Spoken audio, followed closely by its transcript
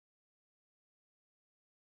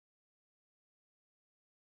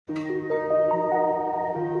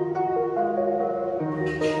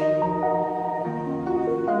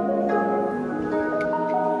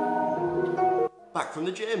Back from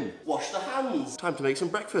the gym. Wash the hands. Time to make some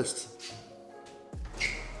breakfast.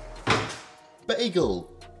 Bagel.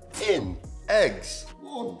 In. Eggs.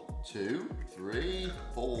 1, 2, 3,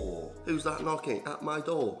 4. Who's that knocking at my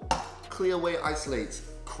door? Clearway Isolate.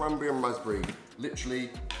 Cranberry and raspberry. Literally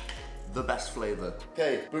the best flavour.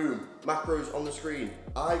 Okay, boom. Macros on the screen.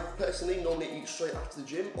 I personally normally eat straight after the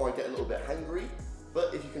gym or I get a little bit hangry.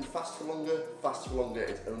 But if you can fast for longer,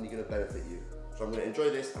 it's only going to benefit you. So I'm going to enjoy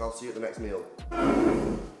this and I'll see you at the next meal.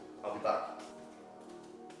 I'll be back.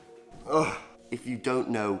 Ugh. If you don't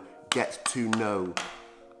know, get to know.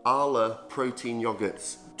 Arla protein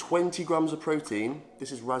yogurts. 20 grams of protein.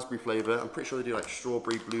 This is raspberry flavour. I'm pretty sure they do like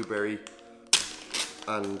strawberry, blueberry,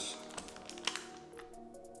 and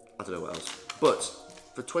I don't know what else. But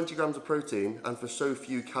for 20 grams of protein and for so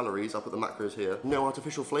few calories, I'll put the macros here. No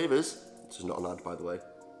artificial flavours. This is not an ad, by the way.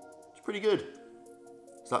 It's pretty good.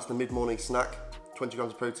 So that's the mid-morning snack. 20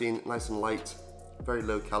 grams of protein, nice and light, very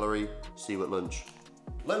low calorie. See you at lunch.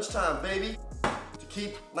 Lunchtime, baby. To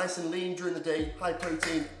keep nice and lean during the day, high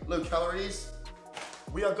protein, low calories,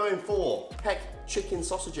 we are going for Peck chicken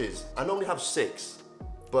sausages. I normally have 6,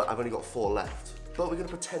 but I've only got 4 left. But we're gonna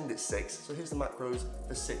pretend it's 6. So here's the macros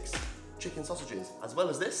for 6 chicken sausages. As well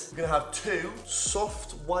as this, we're gonna have 2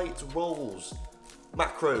 soft white rolls.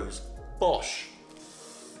 Macros, Bosch.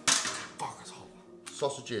 Fuck, that's hot.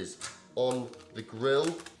 Sausages on the grill.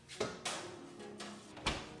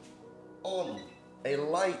 On a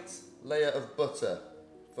light layer of butter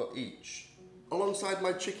for each. Alongside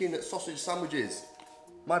my chicken sausage sandwiches,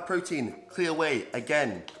 my protein, Clearway,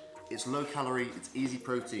 again. It's low calorie, it's easy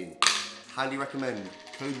protein. Highly recommend,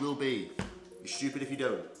 code will be. You're stupid if you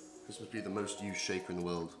don't. This must be the most used shaker in the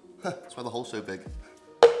world. That's why the hole's so big.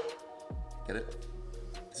 Get it?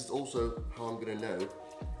 This is also how I'm gonna know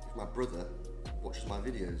if my brother watches my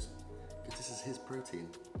videos, because this is his protein.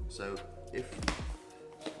 So if,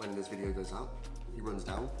 when this video goes out, he runs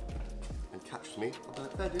down and catches me, I'll be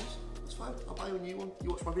like, fair dues, it's fine, I'll buy you a new one,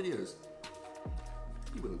 you watch my videos.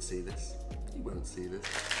 You won't see this, you won't see this.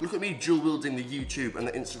 Look at me dual wielding the YouTube and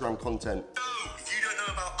the Instagram content. Oh, if you don't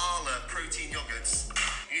know about Arla protein yogurts,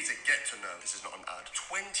 you need to get to know. This is not an ad.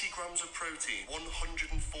 20 grams of protein,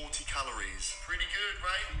 140 calories. Pretty good,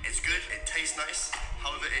 right? It's good, it tastes nice.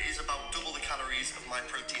 However, it is about double the calories of my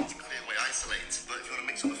proteins Clearway Isolate. But if you want to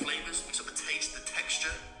mix up the flavours, mix up the taste, the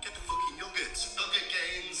texture, get the fucking yogurts. Nugget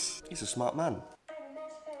gains. He's a smart man.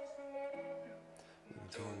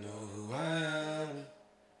 Don't know who I am.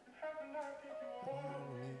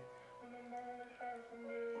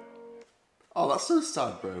 Oh, that's so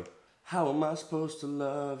sad, bro. How am I supposed to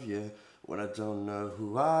love you when I don't know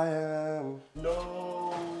who I am?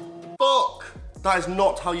 No. Fuck! That is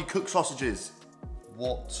not how you cook sausages.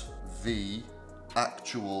 What the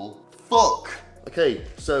actual fuck? Okay,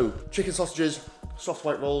 so chicken sausages, soft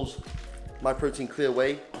white rolls, my protein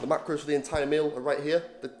Clearway. The macros for the entire meal are right here.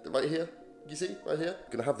 Right here. You see? Right here.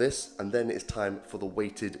 Gonna have this, and then it's time for the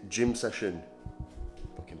weighted gym session.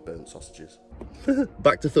 Fucking burnt sausages.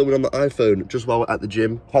 Back to filming on the iPhone just while we're at the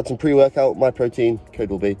gym. Had some pre-workout, my protein, code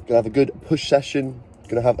will be. Gonna have a good push session.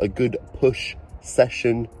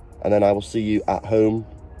 And then I will see you at home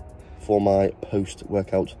for my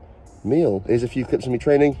post-workout meal. Here's a few clips of me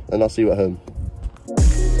training, and I'll see you at home.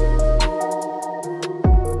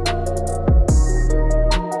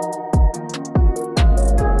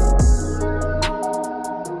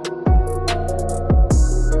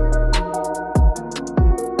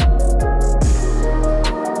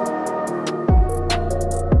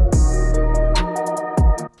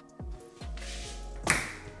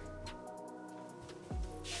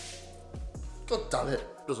 God damn it,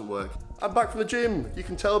 doesn't work. I'm back from the gym. You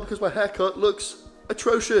can tell because my haircut looks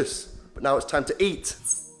atrocious. But now it's time to eat.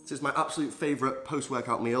 This is my absolute favorite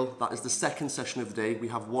post-workout meal. That is the second session of the day. We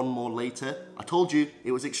have one more later. I told you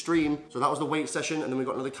it was extreme. So that was the weight session, and then we've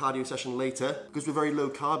got another cardio session later. Because we're very low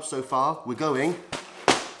carb so far, we're going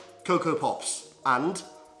Cocoa Pops and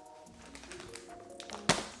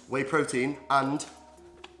whey protein and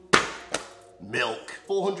milk.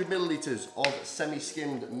 400 milliliters of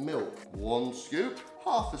semi-skimmed milk. 1 scoop,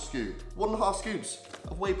 half a scoop. 1.5 scoops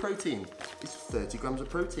of whey protein is 30 grams of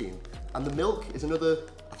protein. And the milk is another,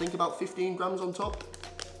 I think about 15 grams on top.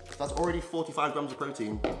 That's already 45 grams of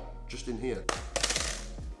protein just in here.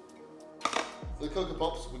 For the Cocoa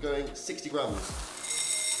Pops, we're going 60 grams.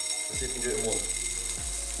 Let's see if we can do it in one.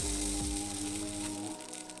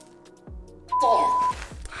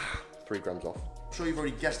 Fuck! 3 grams off. I'm sure you've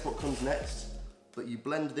already guessed what comes next, but you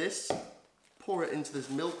blend this pour it into this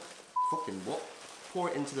milk. Fucking what? Pour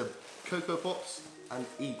it into the Cocoa Pops and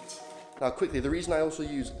eat. Now quickly, the reason I also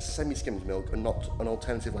use semi-skimmed milk and not an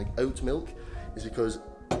alternative like oat milk is because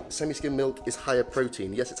semi-skimmed milk is higher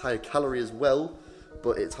protein. Yes, it's higher calorie as well,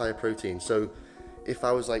 but it's higher protein. So if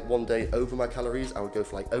I was like one day over my calories, I would go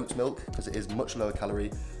for like oat milk because it is much lower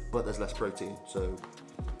calorie, but there's less protein. So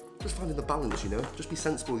just finding the balance, you know? Just be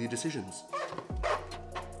sensible with your decisions.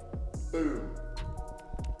 Boom.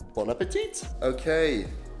 Bon appetit. Okay,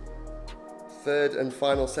 third and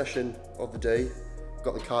final session of the day.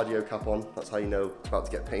 Got the cardio cap on, that's how you know it's about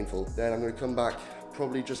to get painful. Then I'm gonna come back,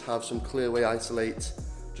 probably just have some Clearway Isolate,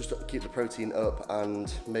 just to keep the protein up,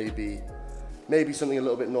 and maybe something a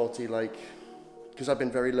little bit naughty, like, because I've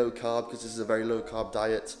been very low carb, because this is a very low carb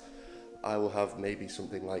diet, I will have maybe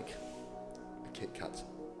something like a Kit Kat,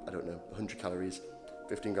 I don't know, 100 calories,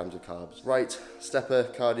 15 grams of carbs. Right,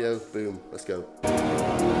 stepper, cardio, boom, let's go.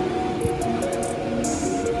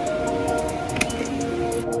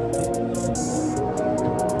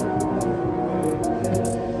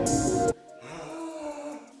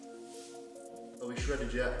 Are we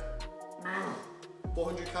shredded yet?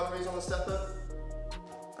 400 calories on the stepper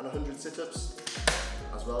and 100 sit-ups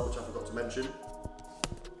as well, which I forgot to mention.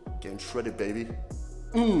 Getting shredded, baby.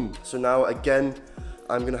 So now again,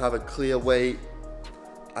 I'm gonna have a Clearway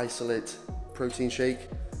Isolate protein shake.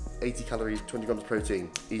 80 calories, 20 grams of protein,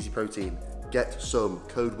 easy protein. Get some,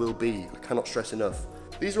 code will be, I cannot stress enough.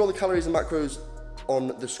 These are all the calories and macros on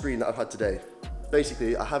the screen that I've had today.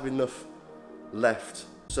 Basically, I have enough left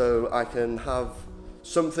so I can have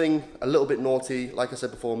something a little bit naughty, like I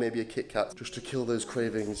said before, maybe a Kit Kat, just to kill those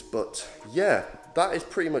cravings. But yeah, that is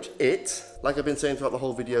pretty much it. Like I've been saying throughout the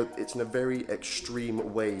whole video, it's in a very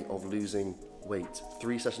extreme way of losing weight.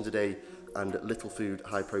 3 sessions a day and little food,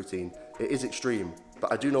 high protein. It is extreme,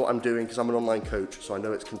 but I do know what I'm doing because I'm an online coach, so I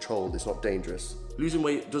know it's controlled, it's not dangerous. Losing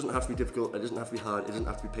weight doesn't have to be difficult, it doesn't have to be hard, it doesn't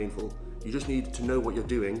have to be painful. You just need to know what you're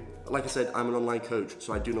doing. Like I said, I'm an online coach,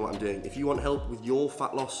 so I do know what I'm doing. If you want help with your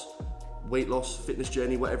fat loss, weight loss, fitness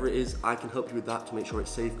journey, whatever it is, I can help you with that to make sure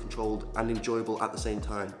it's safe, controlled, and enjoyable at the same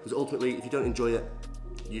time. Because ultimately, if you don't enjoy it,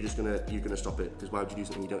 you're gonna stop it, because why would you do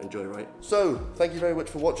something you don't enjoy, right? So, thank you very much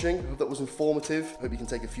for watching. I hope that was informative. I hope you can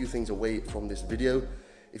take a few things away from this video.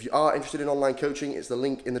 If you are interested in online coaching, it's the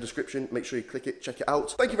link in the description. Make sure you click it, check it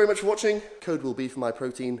out. Thank you very much for watching. Code will be for my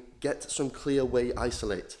protein. Get some Clearway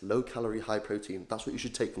Isolate. Low calorie, high protein. That's what you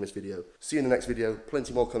should take from this video. See you in the next video.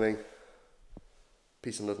 Plenty more coming.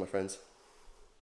 Peace and love, my friends.